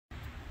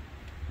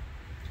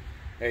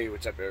Hey,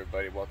 what's up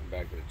everybody? Welcome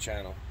back to the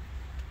channel.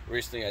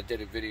 Recently I did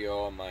a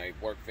video on my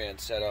work van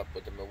setup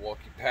with the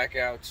Milwaukee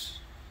packouts.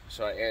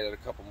 So I added a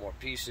couple more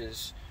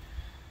pieces.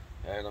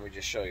 And let me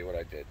just show you what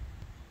I did.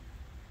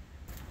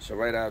 So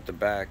right out the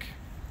back,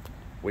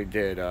 we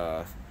did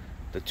the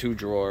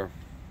 2-drawer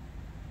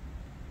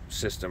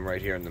system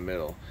right here in the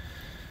middle.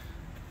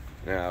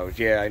 Now,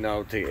 yeah, I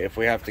know if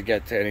we have to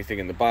get to anything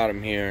in the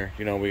bottom here,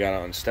 we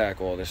gotta unstack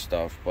all this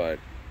stuff, but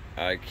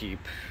I keep,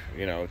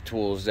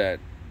 tools that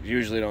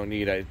usually don't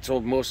need. It's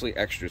mostly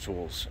extra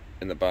tools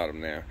in the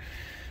bottom there,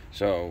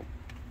 so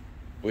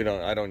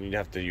I don't need to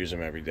have to use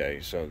them every day.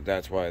 So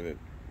that's why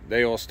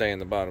they all stay in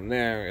the bottom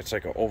there. It's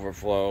like an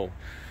overflow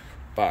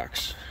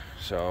box.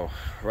 So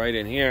right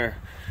in here,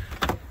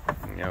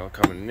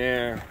 coming in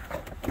there,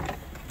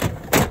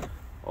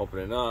 open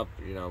it up.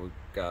 We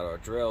got our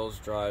drills,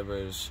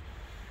 drivers,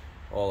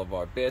 all of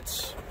our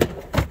bits.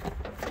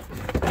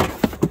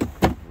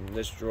 In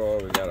this drawer,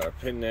 we got our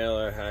pin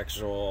nailer,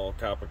 hacksaw,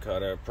 copper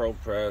cutter, pro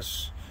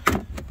press,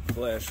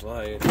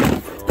 flashlight.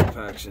 It all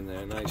packs in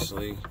there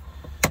nicely.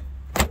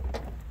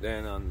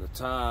 Then on the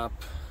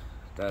top,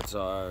 that's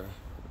our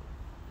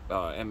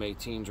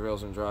M18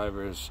 drills and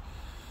drivers.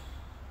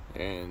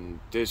 And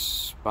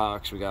this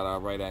box, we got our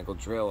right angle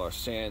drill, our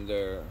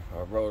sander,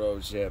 our roto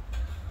zip,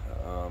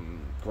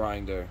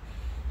 grinder,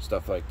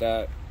 stuff like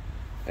that.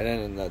 And then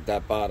in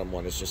that bottom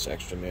one is just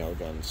extra nail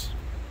guns.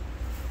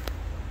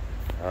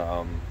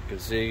 You can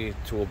see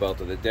tool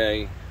belt of the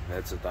day.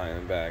 That's a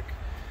Diamondback.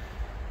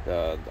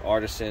 The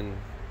Artisan,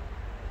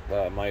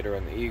 the miter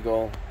and the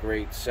Eagle,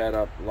 great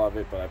setup, love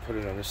it. But I put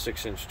it on a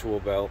 6-inch tool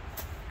belt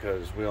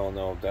because we all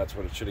know that's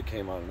what it should have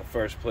came on in the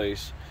first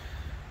place.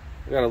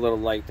 We got a little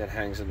light that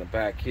hangs in the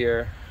back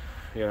here.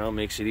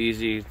 Makes it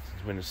easy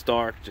when it's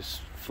dark.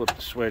 Just flip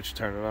the switch,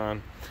 turn it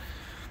on.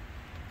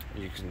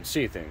 You can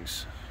see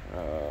things.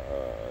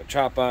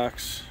 Chop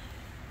box.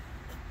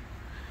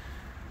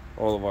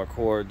 All of our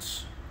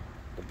cords.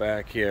 The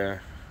back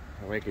here.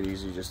 I'll make it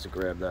easy just to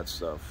grab that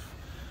stuff.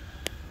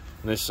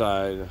 On this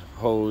side,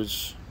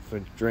 hose for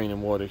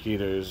draining water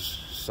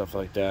heaters, stuff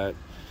like that.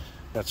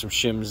 Got some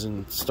shims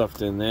and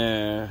stuffed in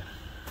there.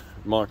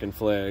 Marking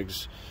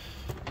flags.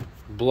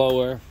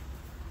 Blower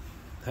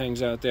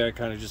hangs out there,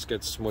 kind of just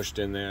gets smushed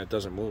in there. It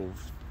doesn't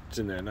move. It's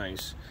in there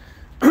nice.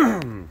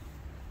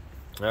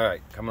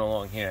 Alright, coming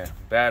along here.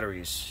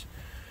 Batteries.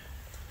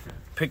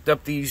 Picked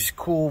up these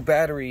cool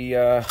battery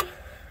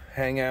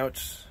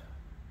hangouts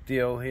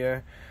deal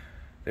here.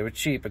 They were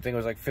cheap. I think it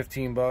was like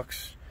 15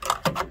 bucks.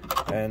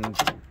 And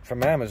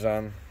from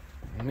Amazon,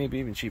 maybe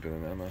even cheaper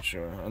than that, I'm not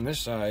sure. On this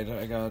side,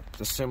 I got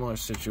the similar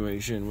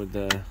situation with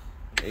the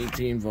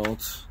 18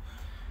 volts.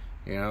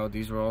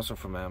 These were also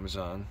from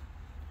Amazon.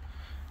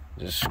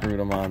 Just screwed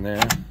them on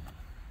there.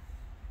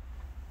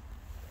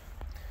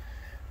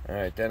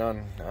 Alright, then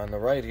on the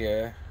right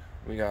here,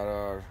 we got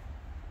our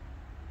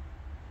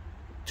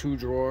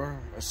 2-drawer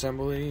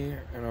assembly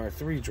and our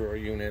 3-drawer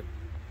unit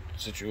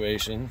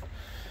situation.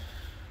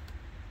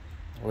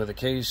 With a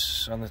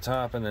case on the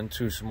top and then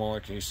 2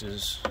 smaller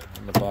cases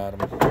on the bottom.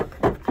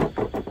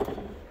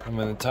 And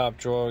in the top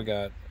drawer, we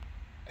got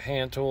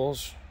hand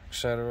tools,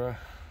 etc.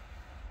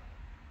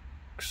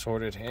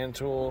 Sorted hand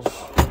tools,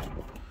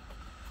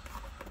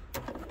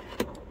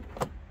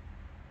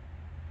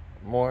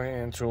 more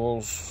hand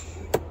tools,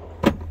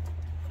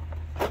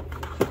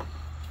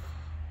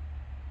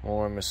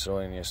 more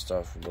miscellaneous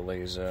stuff with the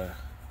laser,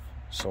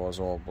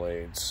 sawzall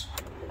blades.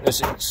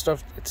 This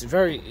stuff, it's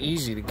very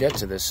easy to get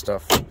to this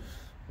stuff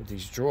with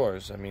these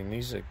drawers. I mean,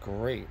 these are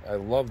great. I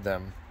love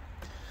them.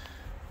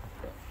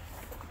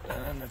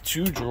 And the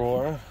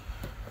 2-drawer,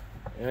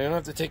 you don't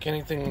have to take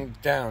anything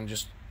down.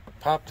 Just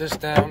pop this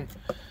down,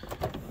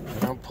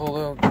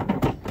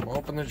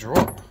 open the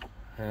drawer,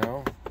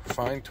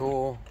 fine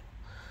tool,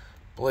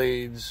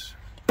 blades,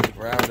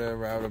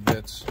 router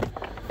bits,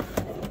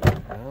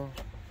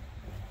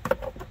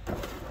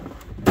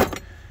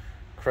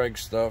 Craig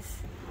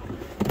stuff,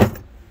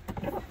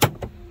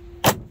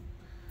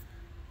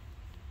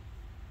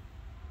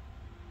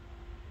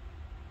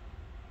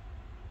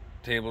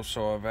 table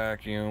saw,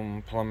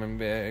 vacuum, plumbing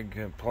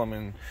bag,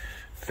 plumbing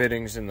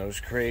fittings in those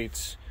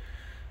crates,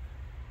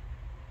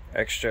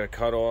 extra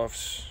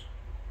cutoffs,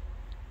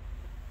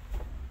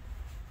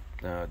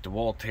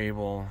 DeWalt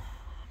table,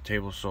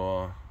 table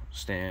saw,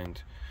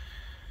 stand,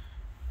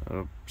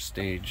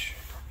 stage.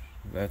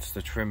 That's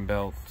the trim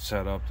belt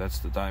setup. That's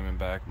the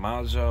Diamondback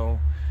Mazzo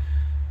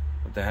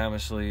with the hammer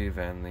sleeve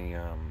and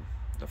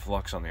the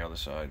flux on the other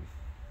side.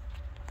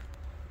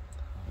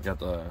 Got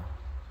the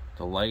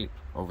light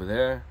over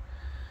there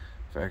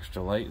for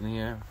extra light in the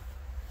air.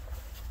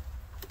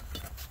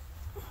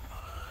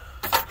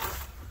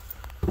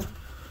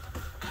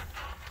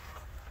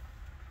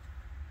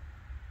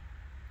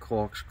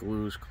 Caulks,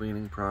 glues,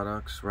 cleaning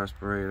products,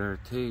 respirator,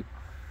 tape,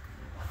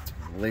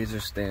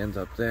 laser stands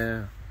up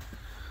there,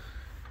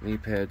 knee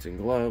pads and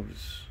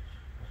gloves.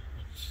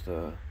 It's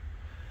the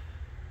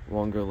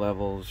longer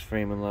levels,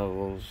 framing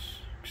levels,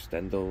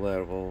 extendo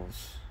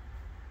levels,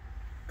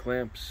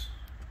 clamps,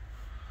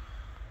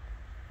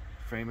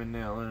 framing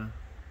nailer,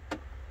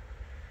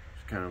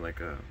 kind of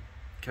like a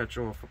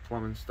catch-all for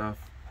plumbing stuff.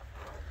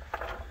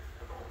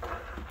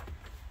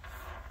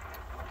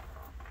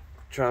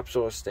 Chop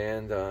saw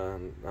stand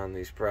on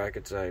these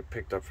brackets I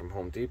picked up from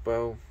Home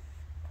Depot.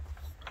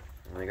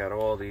 And I got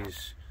all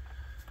these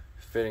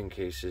fitting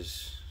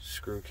cases,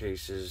 screw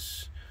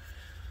cases,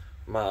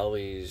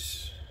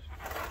 mollies,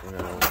 you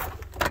know,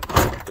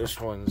 this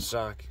one's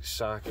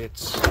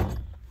sockets.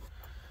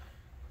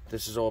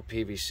 This is all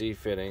PVC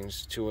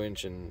fittings,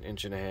 2-inch and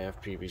 1.5-inch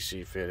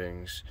PVC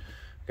fittings.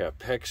 Got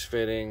PEX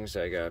fittings.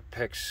 I got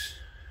PEX,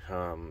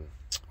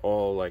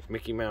 all like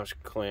Mickey Mouse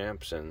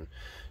clamps and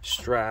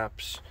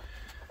straps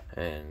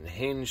and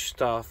hinge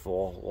stuff,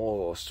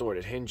 all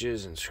assorted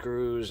hinges and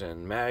screws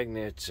and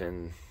magnets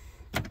and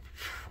a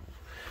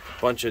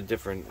bunch of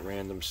different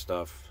random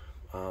stuff.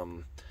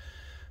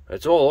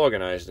 It's all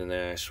organized in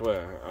there, I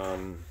swear.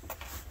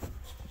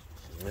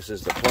 This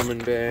is the plumbing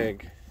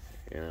bag,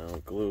 you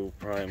know, glue,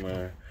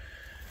 primer,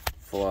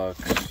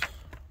 flux,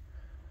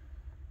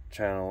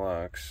 channel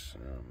locks,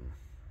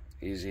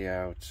 easy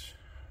outs,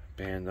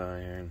 band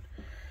iron.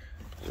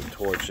 There's a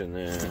torch in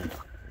there,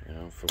 you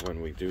know, for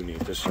when we do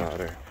need to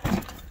solder.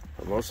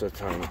 But most of the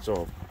time it's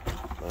all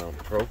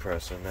pro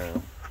pressing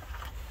now.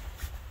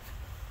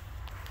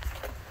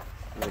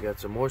 And I got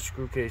some more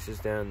screw cases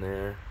down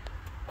there.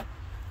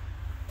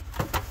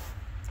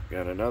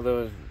 Got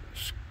another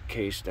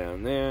case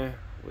down there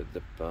with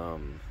the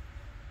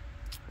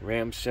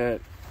ram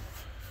set,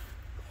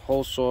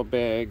 hole saw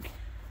bag,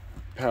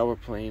 power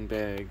plane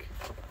bag,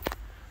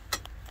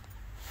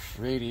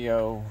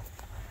 radio,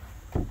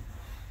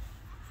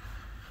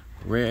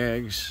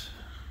 rags,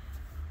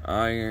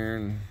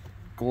 iron,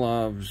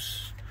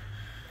 gloves,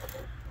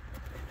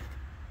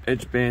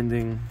 edge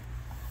banding,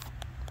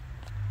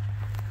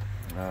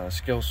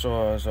 skill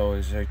saw is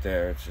always right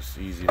there. It's just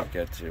easy to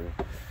get to.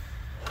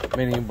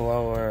 Mini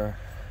blower,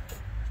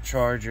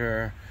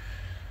 charger.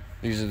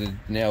 These are the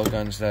nail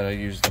guns that I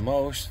use the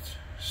most,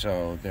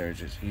 so they're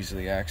just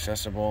easily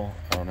accessible.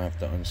 I don't have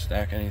to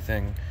unstack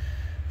anything.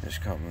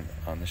 Just come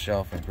on the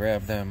shelf and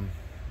grab them.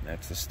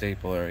 That's the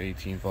stapler,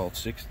 18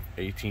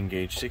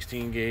 gauge,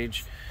 16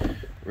 gauge,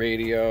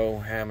 radio,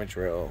 hammer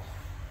drill.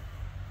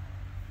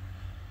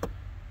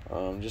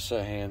 Just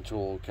a hand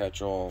tool,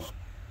 catch-all,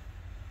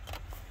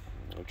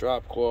 a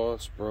drop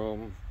cloth,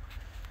 broom.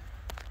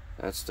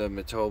 That's the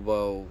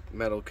Mitobo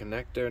metal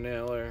connector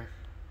nailer.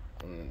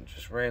 And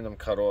just random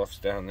cut-offs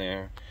down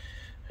there,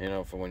 you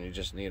know, for when you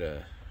just need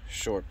a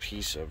short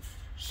piece of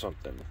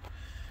something.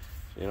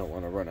 You don't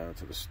want to run out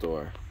to the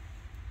store.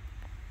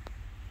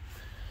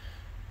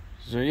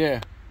 So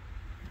yeah,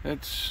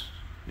 that's,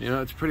 you know,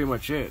 that's pretty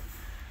much it.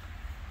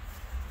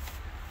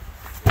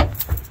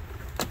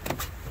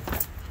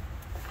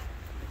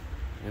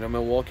 You know,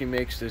 Milwaukee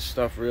makes this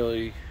stuff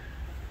really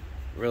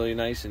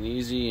nice and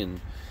easy, and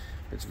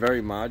it's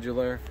very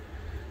modular.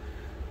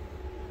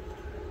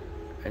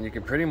 And you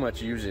can pretty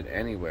much use it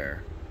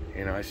anywhere.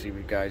 You know, I see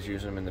guys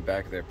use them in the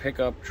back of their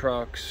pickup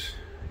trucks,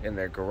 in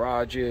their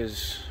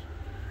garages,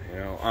 you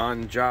know,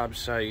 on job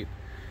site,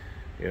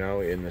 you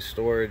know, in the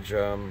storage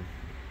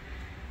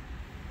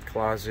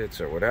closets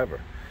or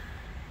whatever.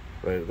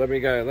 But let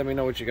me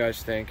know what you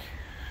guys think.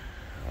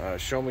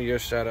 Show me your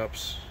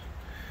setups.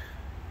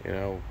 You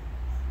know,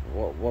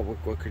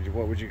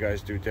 what would you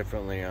guys do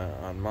differently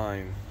on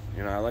mine?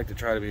 You know, I like to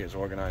try to be as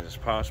organized as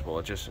possible.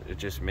 It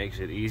just makes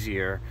it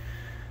easier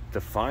to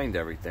find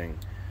everything,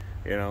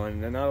 you know. And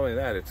not only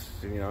that, it's,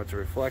 you know, it's a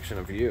reflection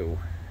of you.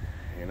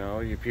 You know,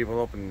 you people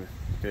open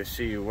to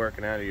see you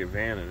working out of your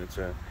van and it's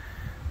a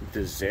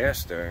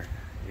disaster.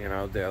 You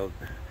know,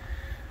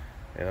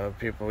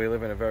 people, we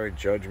live in a very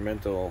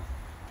judgmental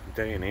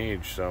day and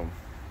age, so,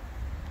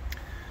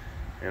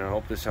 you know, I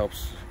hope this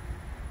helps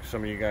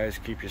some of you guys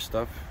keep your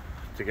stuff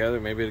together.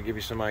 Maybe it'll give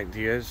you some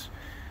ideas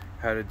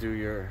how to do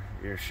your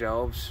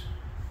shelves.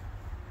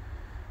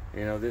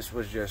 You know, this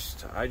was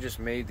just, I just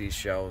made these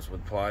shelves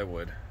with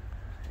plywood,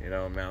 you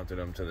know, mounted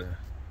them to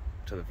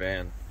the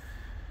van,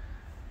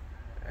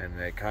 and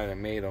they kind of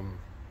made them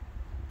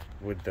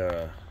with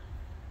the,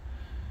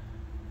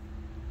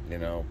 you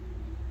know,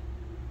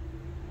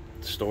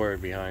 story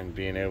behind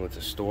being able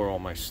to store all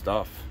my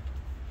stuff,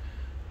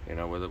 you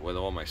know, with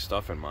all my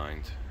stuff in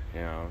mind.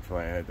 You know, if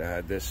I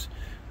had this,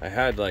 I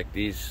had like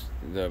these,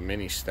 the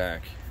mini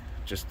stack,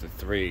 just the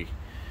 3.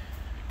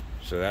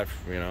 So that,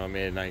 you know, I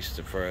made it nice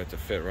for it to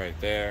fit right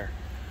there,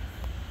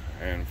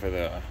 and for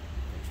the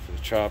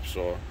chop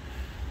saw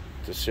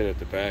to sit at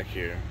the back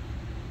here.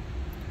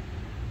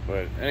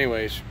 But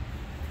anyways,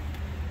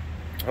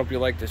 hope you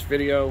like this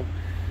video.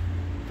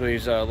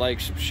 Please like,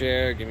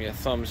 share, give me a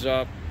thumbs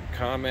up,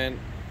 comment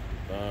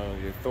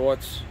your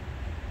thoughts,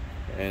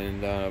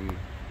 and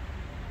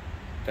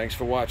thanks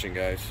for watching,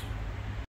 guys.